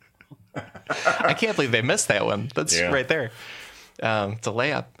 I can't believe they missed that one. That's right there. It's a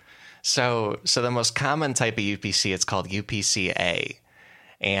layup. So the most common type of UPC, it's called UPC-A.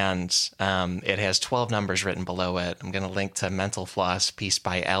 And it has 12 numbers written below it. I'm going to link to Mental Floss piece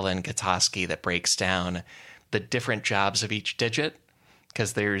by Ellen Gatoski that breaks down the different jobs of each digit,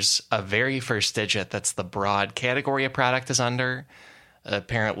 because there's a very first digit that's the broad category a product is under.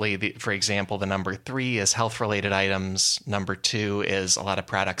 Apparently, for example, the number 3 is health-related items. Number 2 is a lot of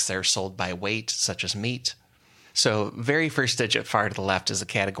products that are sold by weight, such as meat. So very first digit far to the left is a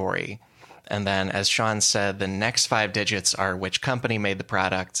category. And then, as Sean said, the next 5 digits are which company made the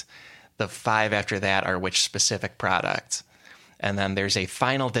product. The 5 after that are which specific product. And then there's a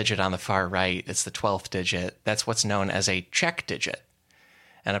final digit on the far right. It's the 12th digit. That's what's known as a check digit.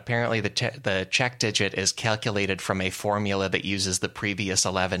 And apparently the check digit is calculated from a formula that uses the previous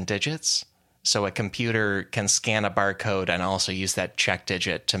 11 digits. So a computer can scan a barcode and also use that check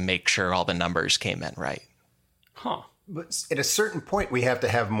digit to make sure all the numbers came in right. Huh. But at a certain point, we have to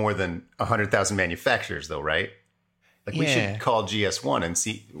have more than 100,000 manufacturers, though, right? Like, we should call GS1 and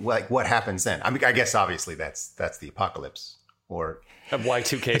see what happens then. I mean, I guess obviously that's the apocalypse, or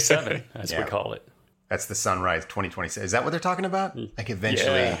Y2K7, as we call it. That's the sunrise 2026. Is that what they're talking about? Like,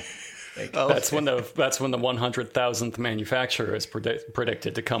 eventually, that's when the 100,000th manufacturer is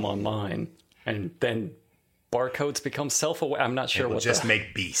predicted to come online, and then barcodes become self-aware. I'm not sure what. Just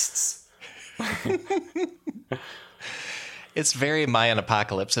make beasts. It's very Mayan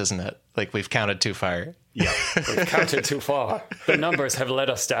apocalypse, isn't it? Like, we've counted too far. Yeah, we've counted too far. The numbers have let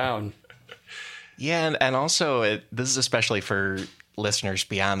us down. Yeah, and also, this is especially for listeners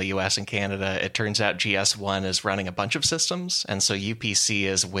beyond the US and Canada. It turns out GS1 is running a bunch of systems, and so UPC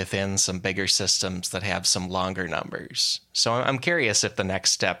is within some bigger systems that have some longer numbers. So I'm curious if the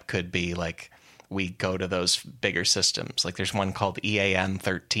next step could be, like, we go to those bigger systems. Like, there's one called EAN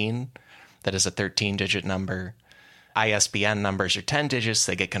 13 that is a 13-digit number. ISBN numbers are 10 digits.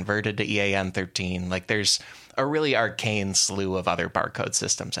 They get converted to EAN 13. Like, there's a really arcane slew of other barcode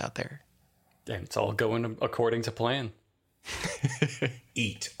systems out there. And it's all going according to plan.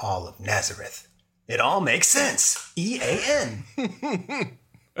 Eat all of Nazareth. It all makes sense. EAN.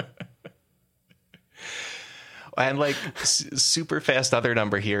 And, like, super fast other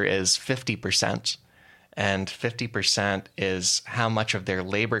number here is 50%. And 50% is how much of their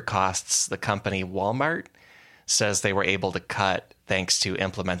labor costs the company Walmart says they were able to cut thanks to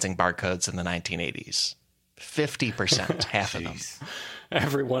implementing barcodes in the 1980s. 50%, half of them.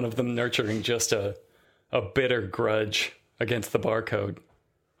 Every one of them nurturing just a bitter grudge against the barcode.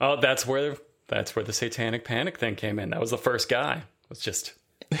 Oh, that's where the satanic panic thing came in. That was the first guy. Was just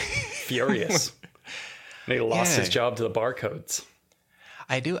furious. And he lost his job to the barcodes.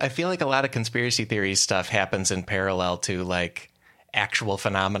 I feel like a lot of conspiracy theory stuff happens in parallel to, like, actual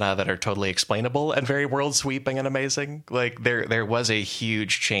phenomena that are totally explainable and very world sweeping and amazing. Like, there was a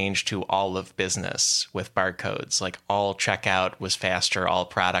huge change to all of business with barcodes. Like, all checkout was faster, all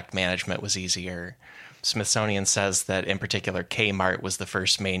product management was easier. Smithsonian says that, in particular, Kmart was the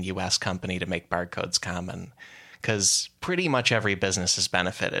first main U.S. company to make barcodes common, because pretty much every business has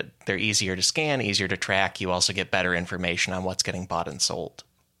benefited. They're easier to scan, easier to track. You also get better information on what's getting bought and sold.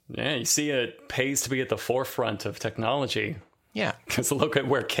 Yeah, you see, it pays to be at the forefront of technology. Yeah. Because look at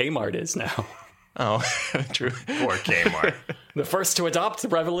where Kmart is now. Oh, true. Poor Kmart. The first to adopt the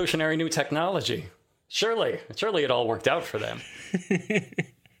revolutionary new technology. Surely it all worked out for them.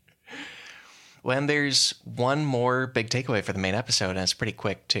 Well, and there's one more big takeaway for the main episode, and it's pretty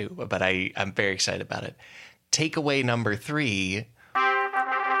quick too, but I'm very excited about it. Takeaway number 3.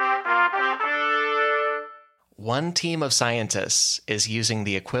 One team of scientists is using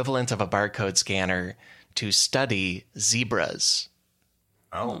the equivalent of a barcode scanner to study zebras.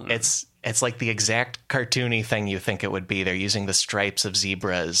 Oh. It's like the exact cartoony thing you think it would be. They're using the stripes of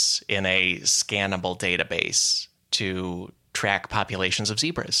zebras in a scannable database to track populations of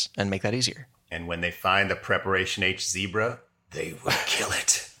zebras and make that easier. And when they find the Preparation H zebra, they will kill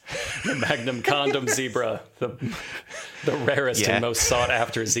it. The Magnum Condom zebra, the rarest and most sought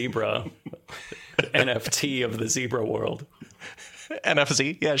after zebra. NFT of the zebra world.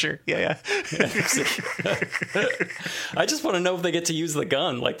 NFC? Yeah, sure. Yeah. I just want to know if they get to use the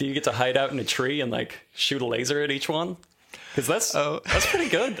gun. Like, do you get to hide out in a tree and, like, shoot a laser at each one? Because that's pretty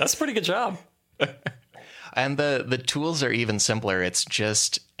good. That's a pretty good job. And the tools are even simpler. It's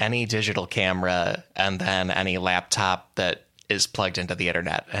just any digital camera and then any laptop that is plugged into the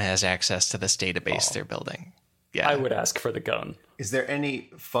internet and has access to this database they're building. Yeah, I would ask for the gun. Is there any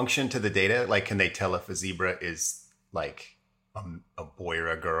function to the data? Like, can they tell if a zebra is like a boy or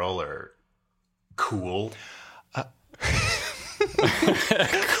a girl or cool?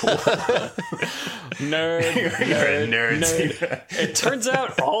 Nerd. It turns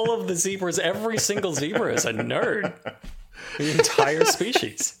out all of the zebras, every single zebra is a nerd. The entire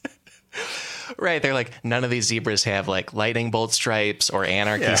species. Right. They're like, none of these zebras have like lightning bolt stripes or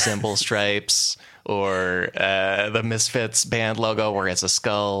anarchy symbol stripes or the Misfits band logo where it's a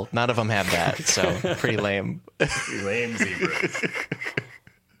skull. None of them have that. So pretty lame. Pretty lame zebra.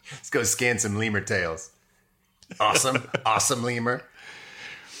 Let's go scan some lemur tails. Awesome lemur.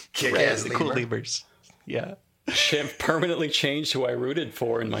 Kick-ass lemur. Cool lemurs. Yeah. Shit permanently changed who I rooted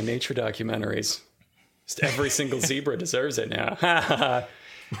for in my nature documentaries. Just every single zebra deserves it now.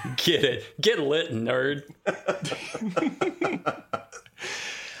 Get it. Get lit, nerd.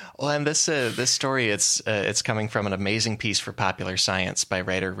 Well, and this story, it's coming from an amazing piece for Popular Science by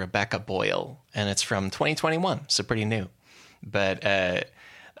writer Rebecca Boyle, and it's from 2021, so pretty new. But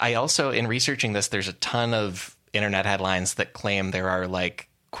I also, in researching this, there's a ton of internet headlines that claim there are like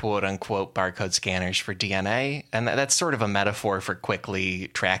quote unquote barcode scanners for DNA, and that's sort of a metaphor for quickly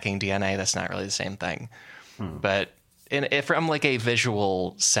tracking DNA. That's not really the same thing, but from like a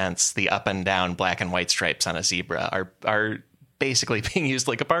visual sense, the up and down black and white stripes on a zebra are basically being used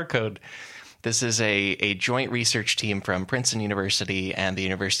like a barcode. This is a joint research team from Princeton University and the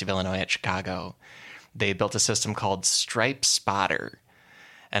University of Illinois at Chicago. They built a system called Stripe Spotter.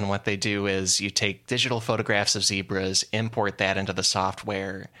 And what they do is you take digital photographs of zebras, import that into the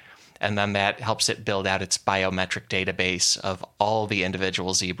software, and then that helps it build out its biometric database of all the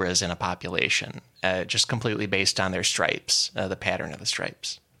individual zebras in a population, just completely based on their stripes, the pattern of the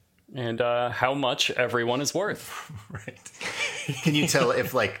stripes. And how much everyone is worth. Right. Can you tell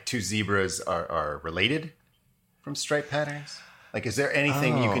if like two zebras are related from stripe patterns? Like, is there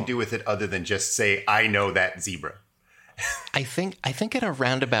anything you can do with it other than just say, I know that zebra? I think in a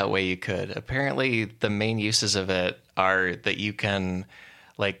roundabout way you could. Apparently, the main uses of it are that you can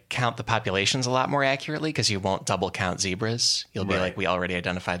like count the populations a lot more accurately because you won't double count zebras. You'll be like, we already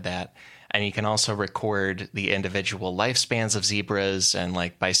identified that. And you can also record the individual lifespans of zebras, and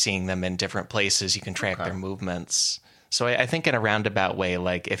like by seeing them in different places, you can track their movements. So I think in a roundabout way,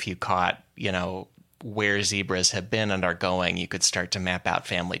 like if you caught, where zebras have been and are going, you could start to map out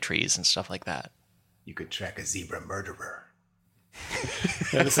family trees and stuff like that. You could track a zebra murderer.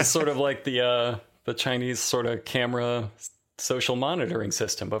 Yeah, this is sort of like the Chinese sort of camera social monitoring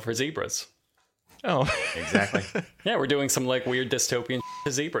system, but for zebras. Oh, exactly. Yeah, we're doing some like weird dystopian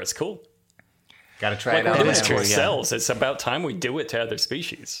to zebras. Cool. Got to try it out. We're doing it to ourselves. It's about time we do it to other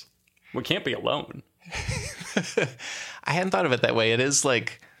species. We can't be alone. I hadn't thought of it that way. It is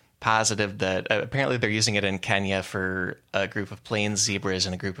like positive that apparently they're using it in Kenya for a group of plains zebras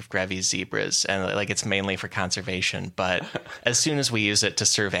and a group of Grevy's zebras, and like it's mainly for conservation. But as soon as we use it to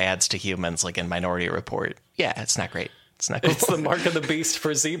serve ads to humans, like in Minority Report, it's not great. It's not cool. It's the mark of the beast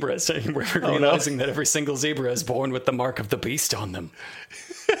for zebras. We're realizing that every single zebra is born with the mark of the beast on them.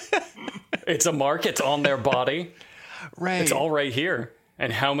 It's a mark. It's on their body. Right. It's all right here.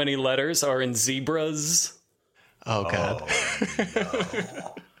 And how many letters are in zebras? Oh, God.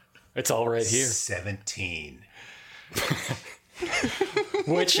 No. It's all right here. 17.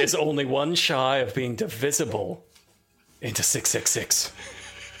 Which is only one shy of being divisible into 666.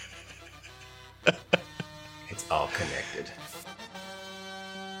 It's all connected.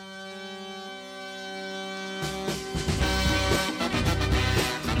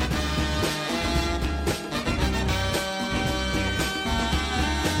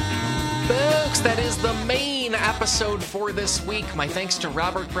 Folks, that is the main episode for this week. My thanks to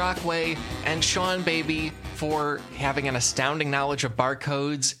Robert Brockway and Sean Baby for having an astounding knowledge of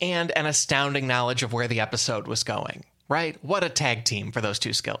barcodes and an astounding knowledge of where the episode was going. Right? What a tag team for those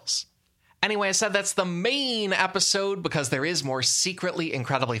two skills. Anyway, I said that's the main episode because there is more secretly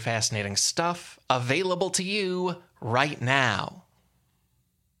incredibly fascinating stuff available to you right now.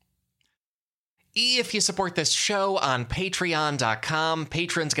 If you support this show on patreon.com,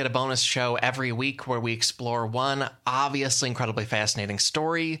 patrons get a bonus show every week where we explore one obviously incredibly fascinating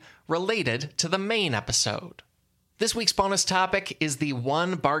story related to the main episode. This week's bonus topic is the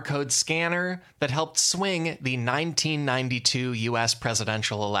one barcode scanner that helped swing the 1992 U.S.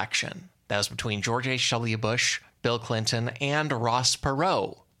 presidential election. That was between George H.W. Bush, Bill Clinton, and Ross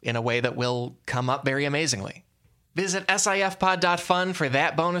Perot in a way that will come up very amazingly. Visit sifpod.fun for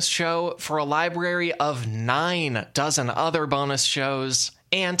that bonus show, for a library of 9 dozen other bonus shows,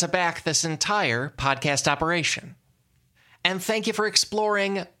 and to back this entire podcast operation. And thank you for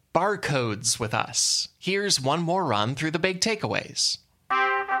exploring barcodes with us. Here's one more run through the big takeaways.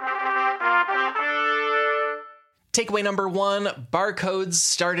 Takeaway number 1, barcodes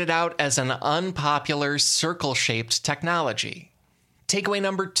started out as an unpopular circle-shaped technology. Takeaway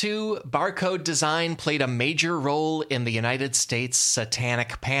number 2, barcode design played a major role in the United States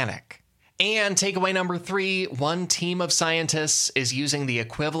satanic panic. And takeaway number 3, one team of scientists is using the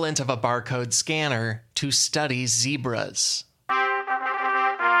equivalent of a barcode scanner to study zebras.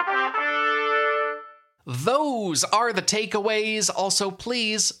 Those are the takeaways. Also,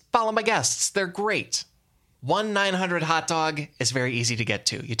 please follow my guests. They're great. 1-900-HOT-DOG is very easy to get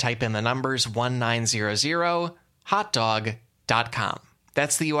to. You type in the numbers 1900hotdog.com.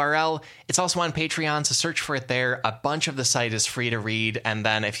 That's the URL. It's also on Patreon, so search for it there. A bunch of the site is free to read, and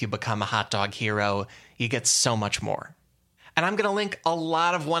then if you become a Hot Dog hero, you get so much more. And I'm going to link a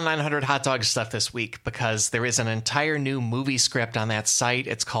lot of 1-900-HOT-DOG stuff this week because there is an entire new movie script on that site.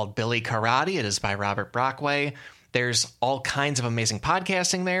 It's called Billy Karate. It is by Robert Brockway. There's all kinds of amazing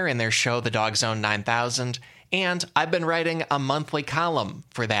podcasting there in their show, The Dog Zone 9000. And I've been writing a monthly column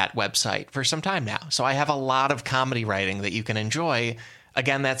for that website for some time now. So I have a lot of comedy writing that you can enjoy.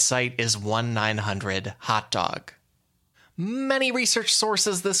 Again, that site is 1-900-HOT-DOG. Many research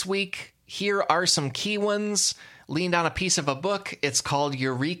sources this week. Here are some key ones. Leaned on a piece of a book. It's called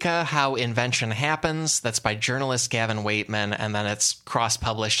Eureka, How Invention Happens. That's by journalist Gavin Waitman, and then it's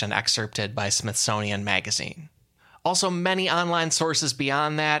cross-published and excerpted by Smithsonian Magazine. Also, many online sources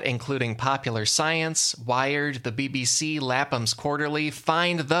beyond that, including Popular Science, Wired, the BBC, Lapham's Quarterly.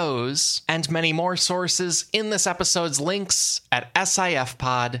 Find those and many more sources in this episode's links at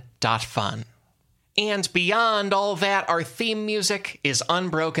sifpod.fun. And beyond all that, our theme music is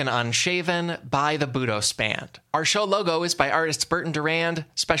Unbroken Unshaven by the Budos Band. Our show logo is by artist Burton Durand.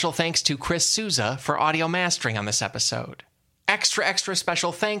 Special thanks to Chris Souza for audio mastering on this episode. Extra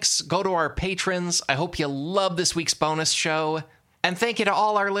special thanks go to our patrons. I hope you love this week's bonus show. And thank you to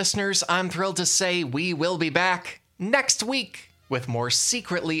all our listeners. I'm thrilled to say we will be back next week with more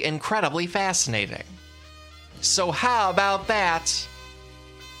secretly incredibly fascinating. So how about that?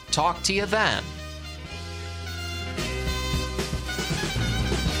 Talk to you then.